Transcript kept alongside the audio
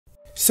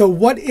So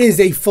what is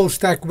a full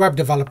stack web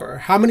developer?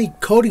 How many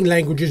coding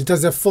languages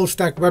does a full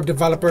stack web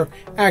developer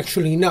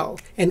actually know?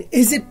 And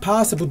is it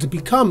possible to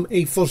become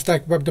a full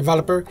stack web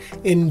developer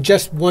in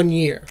just 1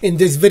 year? In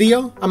this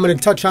video, I'm going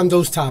to touch on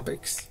those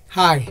topics.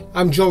 Hi,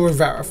 I'm Joe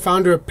Rivera,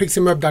 founder of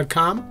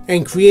PixemWeb.com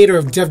and creator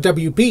of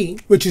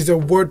DevWP, which is a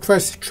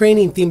WordPress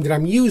training theme that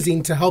I'm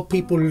using to help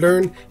people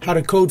learn how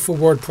to code for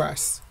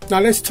WordPress. Now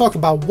let's talk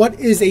about what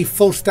is a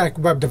full stack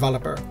web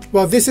developer.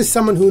 Well, this is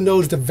someone who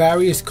knows the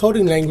various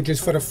coding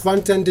languages for the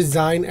front-end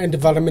design and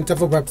development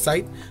of a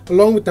website,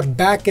 along with the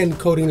back-end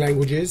coding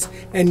languages,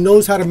 and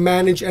knows how to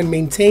manage and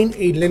maintain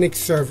a Linux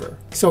server.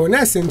 So in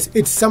essence,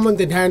 it's someone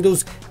that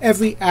handles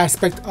every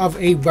aspect of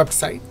a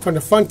website, from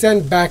the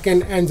front-end,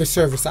 back-end, and the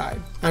server side.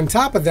 On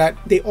top of that,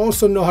 they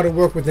also know how to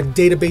work with a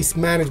database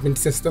management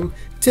system,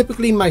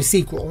 typically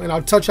MySQL, and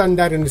I'll touch on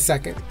that in a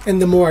second.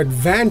 And the more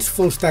advanced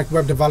full-stack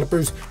web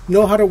developers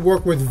know how to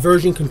work with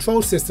version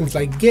control systems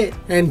like Git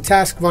and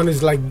task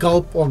runners like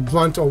Gulp or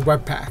Grunt or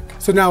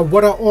Webpack. So now,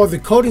 what are all the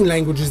coding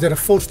languages that a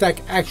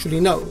full-stack actually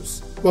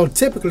knows? Well,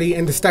 typically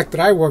in the stack that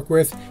I work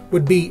with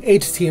would be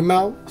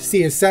HTML,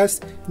 CSS,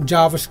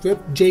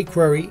 JavaScript,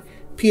 jQuery,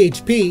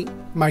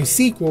 PHP,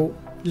 MySQL,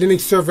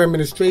 Linux Server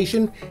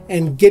Administration,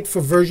 and Git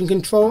for version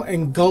control,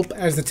 and Gulp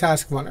as the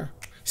task runner.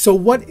 So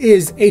what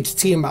is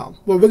HTML?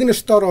 Well, we're going to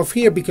start off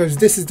here because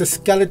this is the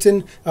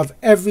skeleton of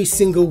every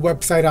single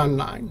website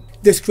online.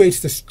 This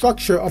creates the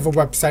structure of a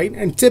website,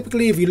 and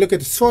typically if you look at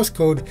the source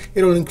code,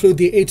 it'll include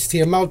the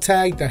HTML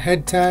tag, the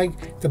head tag,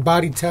 the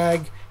body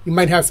tag. You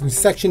might have some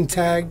section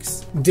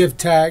tags, div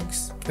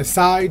tags, the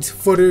sides,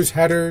 footers,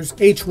 headers,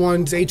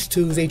 H1s,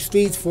 H2s,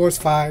 H3s,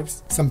 4s,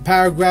 5s, some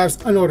paragraphs,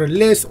 unordered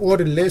list,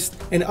 ordered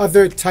list, and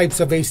other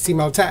types of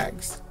HTML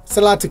tags. It's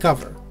a lot to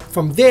cover.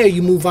 From there,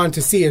 you move on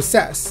to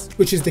CSS,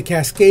 which is the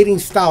cascading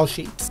style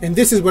sheets. And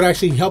this is what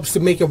actually helps to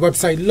make a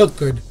website look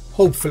good,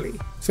 hopefully.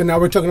 So now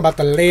we're talking about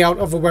the layout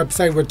of a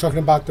website, we're talking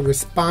about the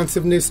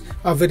responsiveness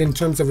of it in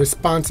terms of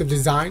responsive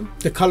design,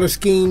 the color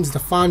schemes, the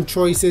font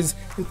choices,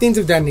 and things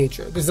of that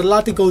nature. There's a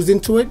lot that goes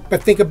into it,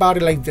 but think about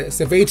it like this.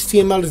 If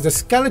HTML is the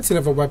skeleton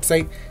of a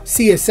website,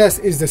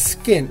 CSS is the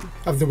skin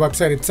of the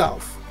website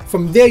itself.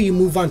 From there, you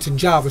move on to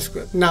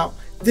JavaScript. Now,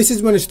 this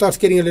is when it starts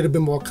getting a little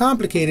bit more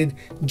complicated.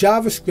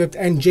 JavaScript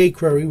and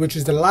jQuery, which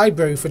is the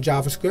library for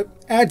JavaScript,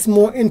 adds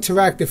more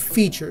interactive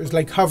features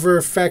like hover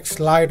effects,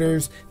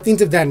 sliders, things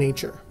of that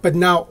nature. But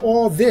now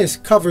all this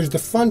covers the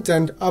front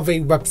end of a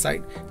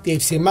website, the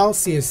HTML,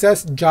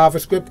 CSS,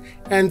 JavaScript,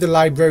 and the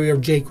library of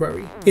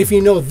jQuery. If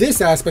you know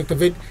this aspect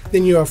of it,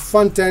 then you're a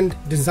front-end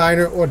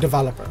designer or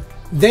developer.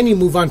 Then you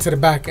move on to the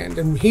back end,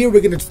 and here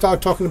we're going to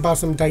start talking about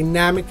some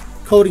dynamic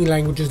coding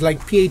languages like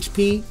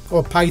PHP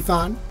or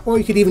Python, or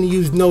you could even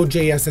use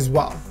Node.js as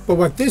well. But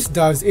what this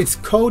does, it's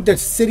code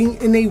that's sitting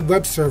in a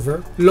web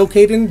server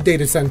located in a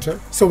data center.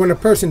 So when a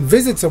person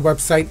visits a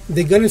website,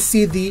 they're going to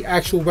see the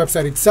actual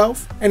website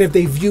itself, and if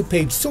they view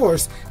page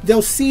source,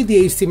 they'll see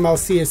the HTML,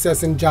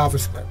 CSS, and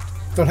JavaScript.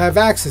 They'll have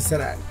access to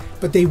that,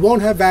 but they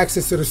won't have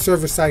access to the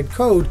server-side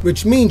code,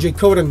 which means your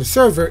code on the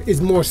server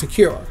is more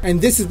secure.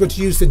 And this is what's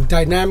used to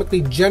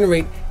dynamically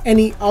generate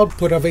any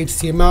output of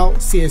HTML,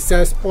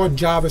 CSS, or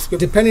JavaScript,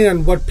 depending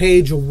on what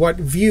page or what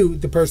view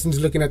the person's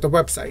looking at the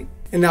website.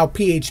 And now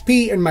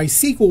PHP and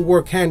MySQL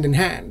work hand in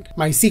hand.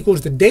 MySQL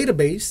is the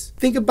database.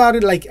 Think about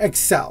it like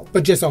Excel,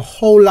 but just a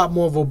whole lot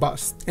more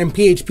robust. And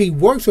PHP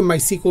works with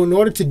MySQL in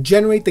order to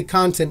generate the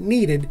content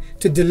needed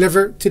to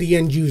deliver to the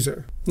end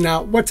user.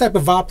 Now, what type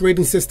of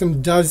operating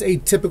system does a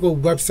typical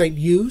website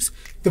use?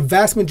 The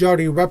vast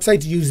majority of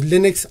websites use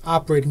Linux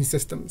operating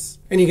systems.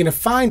 And you're going to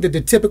find that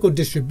the typical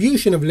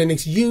distribution of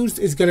Linux used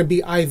is going to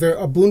be either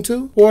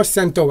Ubuntu or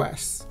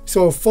CentOS.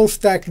 So a full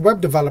stack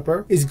web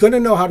developer is going to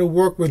know how to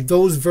work with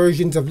those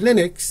versions of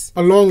Linux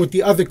along with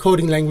the other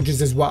coding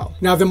languages as well.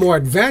 Now, the more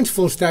advanced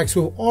full stacks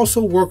will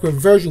also work with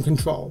version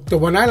control. The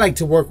one I like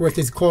to work with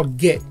is called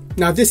Git.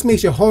 Now, this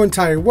makes your whole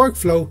entire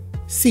workflow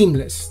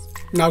seamless.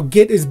 Now,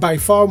 Git is by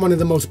far one of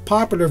the most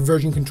popular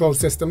version control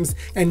systems,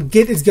 and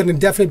Git is going to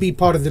definitely be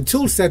part of the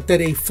tool set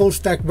that a full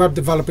stack web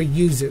developer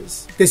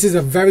uses. This is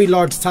a very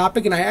large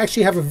topic, and I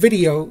actually have a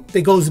video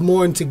that goes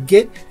more into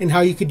Git and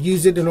how you could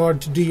use it in order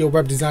to do your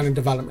web design and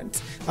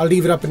development. I'll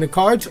leave it up in the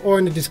cards or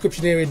in the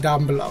description area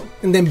down below.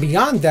 And then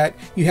beyond that,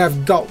 you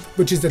have Gulp,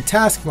 which is the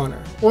task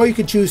runner, or you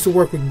could choose to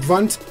work with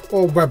Grunt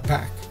or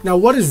Webpack. Now,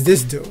 what does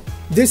this do?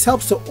 This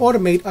helps to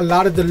automate a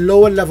lot of the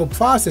lower level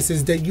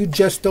processes that you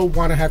just don't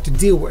want to have to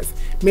deal with.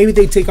 Maybe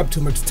they take up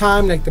too much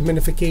time, like the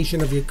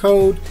minification of your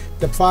code,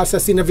 the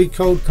processing of your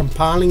code,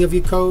 compiling of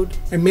your code.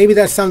 And maybe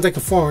that sounds like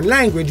a foreign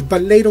language,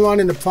 but later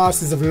on in the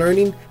process of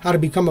learning how to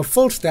become a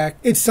full stack,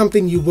 it's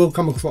something you will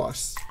come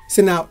across.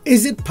 So now,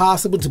 is it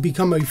possible to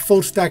become a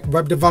full stack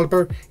web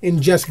developer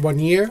in just 1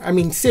 year? I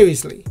mean,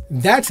 seriously,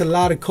 that's a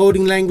lot of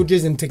coding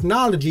languages and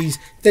technologies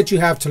that you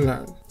have to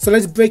learn. So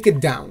let's break it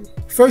down.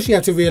 First, you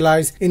have to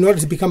realize in order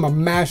to become a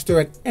master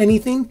at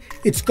anything,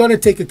 it's going to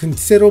take a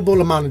considerable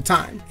amount of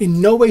time.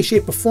 In no way,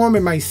 shape, or form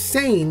am I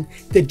saying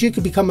that you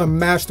could become a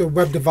master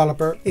web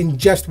developer in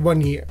just 1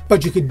 year,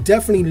 but you could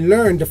definitely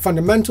learn the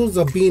fundamentals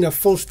of being a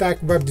full stack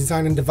web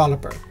designer and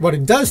developer. What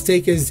it does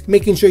take is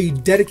making sure you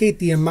dedicate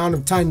the amount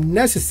of time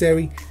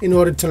necessary in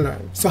order to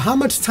learn. So how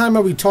much time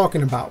are we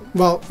talking about?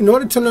 Well, in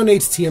order to learn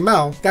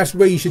HTML, that's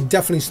where you should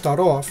definitely start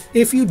off.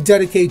 If you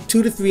dedicate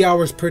 2 to 3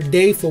 hours per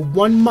day for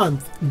 1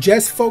 month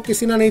just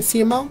focusing on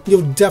HTML,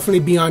 you'll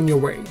definitely be on your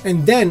way.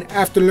 And then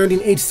after learning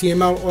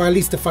HTML, or at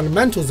least the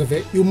fundamentals of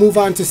it, you'll move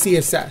on to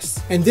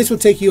CSS. And this will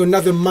take you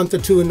another month or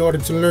two in order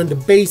to learn the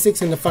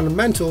basics and the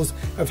fundamentals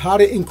of how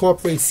to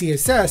incorporate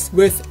CSS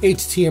with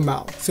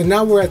HTML. So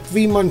now we're at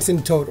 3 months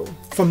in total.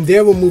 From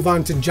there, we'll move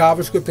on to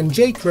JavaScript and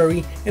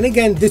jQuery. And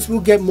again, this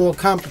will get more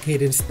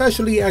complicated,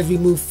 especially as we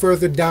move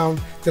further down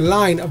the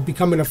line of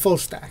becoming a full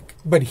stack.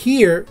 But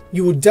here,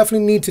 you will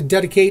definitely need to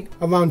dedicate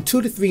around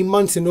 2 to 3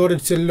 months in order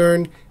to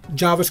learn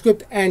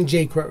JavaScript and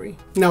jQuery.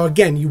 Now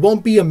again, you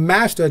won't be a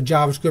master at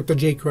JavaScript or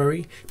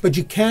jQuery, but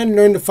you can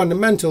learn the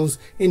fundamentals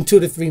in 2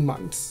 to 3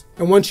 months.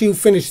 And once you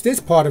finish this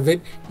part of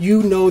it,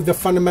 you know the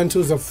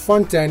fundamentals of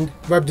front-end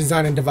web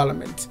design and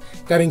development.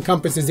 That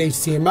encompasses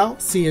HTML,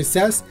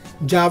 CSS,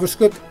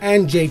 JavaScript,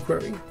 and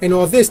jQuery. And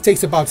all this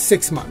takes about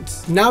 6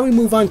 months. Now we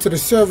move on to the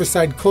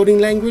server-side coding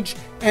language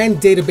and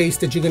database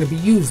that you're going to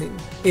be using.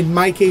 In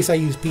my case, I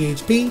use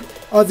PHP,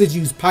 others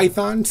use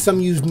Python, some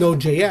use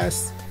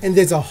Node.js, and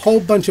there's a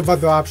whole bunch of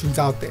other options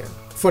out there.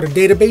 For the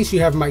database, you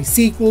have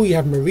MySQL, you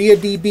have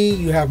MariaDB,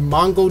 you have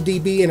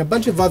MongoDB, and a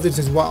bunch of others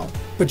as well.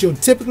 But you'll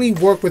typically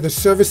work with a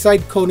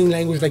server-side coding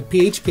language like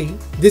PHP.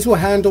 This will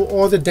handle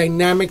all the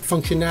dynamic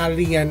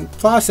functionality and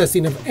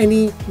processing of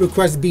any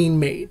request being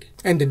made.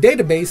 And the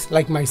database,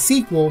 like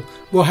MySQL,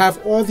 will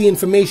have all the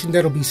information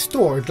that'll be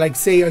stored, like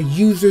say a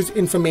user's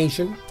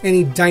information,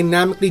 any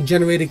dynamically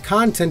generated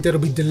content that'll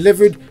be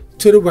delivered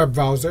to the web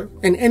browser,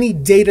 and any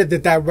data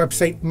that that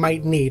website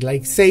might need.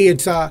 Like say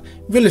it's a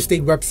real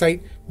estate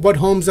website, what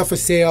homes are for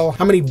sale,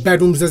 how many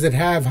bedrooms does it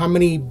have, how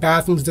many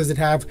bathrooms does it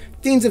have,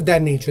 things of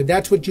that nature.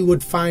 That's what you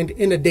would find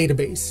in a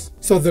database.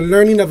 So the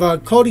learning of a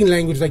coding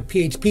language like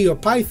PHP or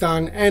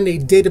Python and a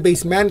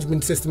database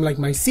management system like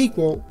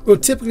MySQL will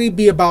typically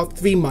be about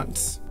 3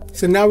 months.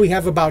 So now we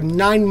have about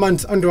 9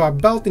 months under our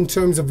belt in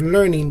terms of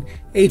learning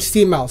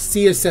HTML,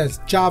 CSS,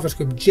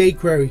 JavaScript,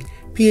 jQuery,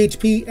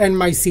 PHP, and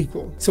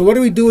MySQL. So what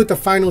do we do with the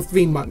final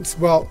 3 months?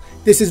 Well,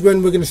 this is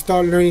when we're going to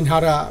start learning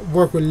how to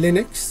work with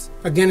Linux.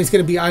 Again, it's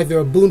going to be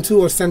either Ubuntu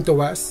or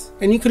CentOS.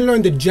 And you can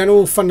learn the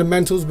general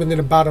fundamentals within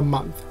about a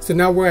month. So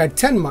now we're at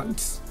 10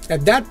 months.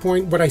 At that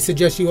point, what I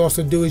suggest you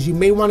also do is you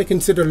may want to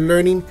consider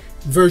learning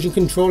version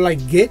control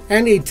like Git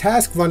and a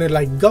task runner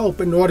like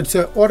Gulp in order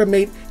to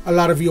automate a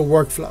lot of your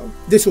workflow.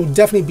 This will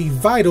definitely be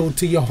vital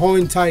to your whole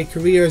entire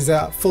career as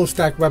a full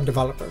stack web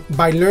developer.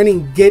 By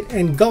learning Git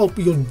and Gulp,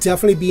 you'll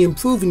definitely be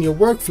improving your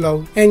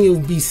workflow and you'll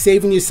be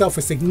saving yourself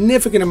a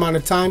significant amount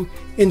of time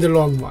in the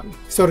long run.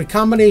 So the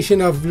combination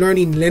of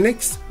learning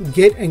Linux,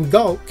 Git, and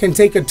Gulp can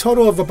take a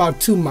total of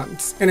about 2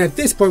 months. And at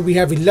this point, we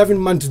have 11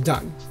 months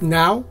done.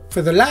 Now,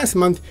 for the last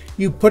month,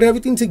 you put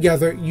everything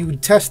together, you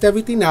test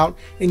everything out,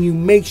 and you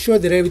make sure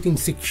that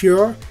everything's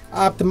secure,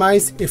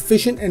 optimized,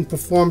 efficient, and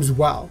performs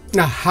well.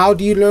 Now, how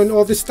do you learn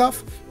all this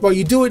stuff? Well,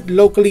 you do it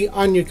locally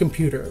on your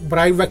computer. What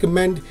I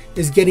recommend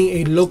is getting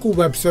a local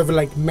web server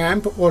like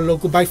MAMP or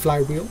Local by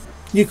Flywheel.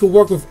 You can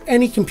work with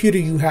any computer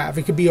you have.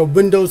 It could be a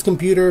Windows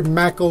computer,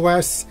 Mac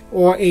OS,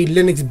 or a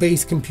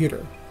Linux-based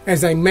computer.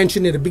 As I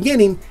mentioned at the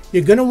beginning,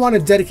 you're going to want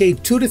to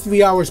dedicate 2 to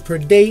 3 hours per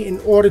day in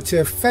order to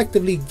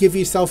effectively give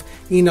yourself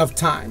enough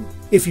time.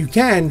 If you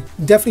can,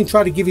 definitely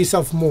try to give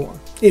yourself more.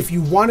 If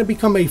you want to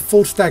become a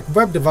full stack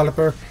web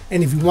developer,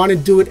 and if you want to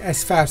do it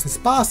as fast as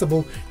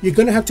possible, you're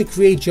going to have to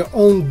create your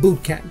own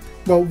bootcamp.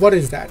 Well, what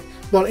is that?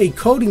 Well, a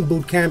coding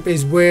bootcamp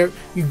is where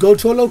you go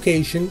to a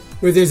location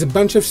where there's a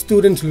bunch of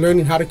students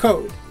learning how to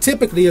code.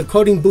 Typically, a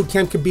coding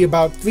bootcamp could be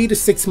about 3 to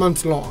 6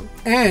 months long,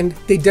 and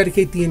they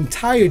dedicate the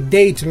entire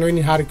day to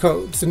learning how to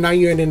code. So now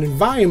you're in an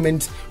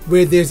environment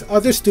where there's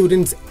other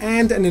students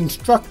and an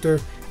instructor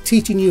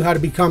teaching you how to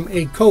become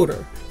a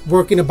coder,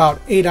 working about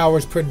 8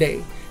 hours per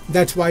day.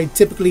 That's why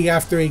typically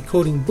after a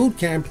coding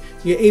bootcamp,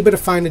 you're able to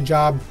find a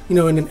job, in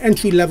an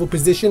entry-level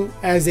position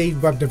as a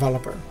web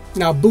developer.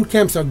 Now,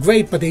 bootcamps are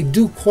great, but they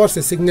do cost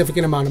a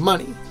significant amount of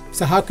money.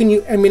 So how can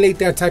you emulate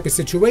that type of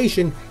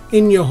situation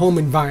in your home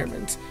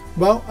environment?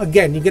 Well,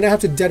 again, you're going to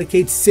have to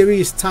dedicate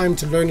serious time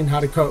to learning how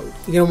to code.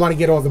 You're going to want to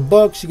get all the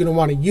books, you're going to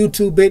want to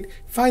YouTube it,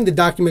 find the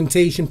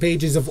documentation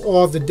pages of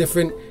all the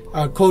different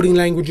coding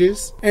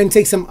languages, and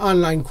take some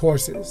online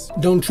courses.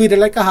 Don't treat it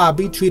like a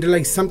hobby, treat it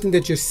like something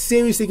that you're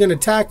seriously going to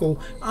tackle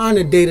on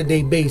a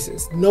day-to-day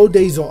basis. No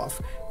days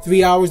off.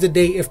 3 hours a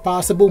day if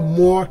possible,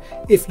 more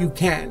if you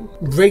can.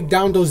 Break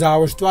down those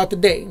hours throughout the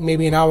day.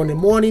 Maybe an hour in the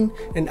morning,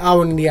 an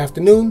hour in the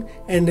afternoon,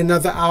 and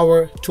another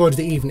hour towards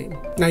the evening.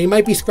 Now you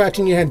might be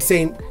scratching your head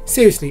saying,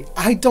 seriously,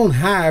 I don't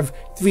have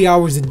 3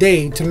 hours a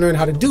day to learn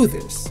how to do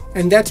this.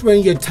 And that's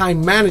when your time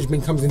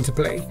management comes into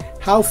play.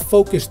 How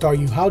focused are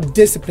you? How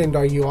disciplined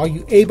are you? Are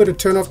you able to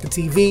turn off the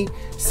TV,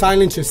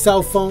 silence your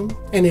cell phone,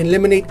 and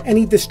eliminate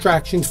any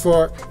distractions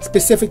for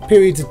specific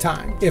periods of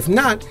time? If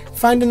not,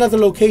 find another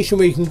location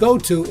where you can go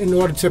to in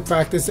order to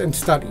practice and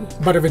study.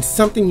 But if it's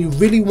something you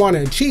really want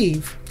to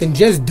achieve, then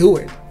just do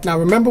it. Now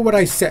remember what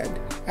I said.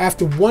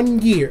 After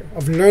 1 year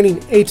of learning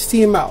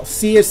HTML,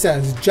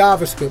 CSS,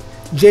 JavaScript,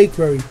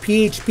 jQuery,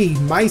 PHP,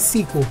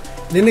 MySQL,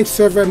 Linux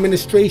server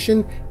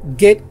administration,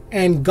 Git,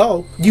 and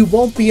Gulp, you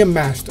won't be a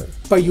master,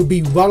 but you'll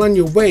be well on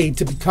your way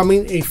to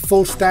becoming a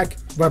full stack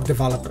web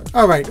developer.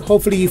 Alright,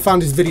 hopefully you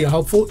found this video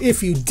helpful.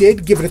 If you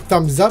did, give it a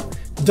thumbs up.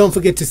 Don't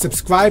forget to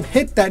subscribe,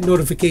 hit that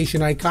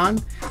notification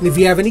icon, and if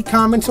you have any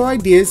comments or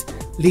ideas,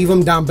 leave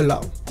them down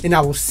below. And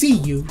I will see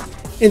you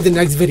in the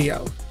next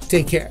video.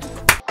 Take care.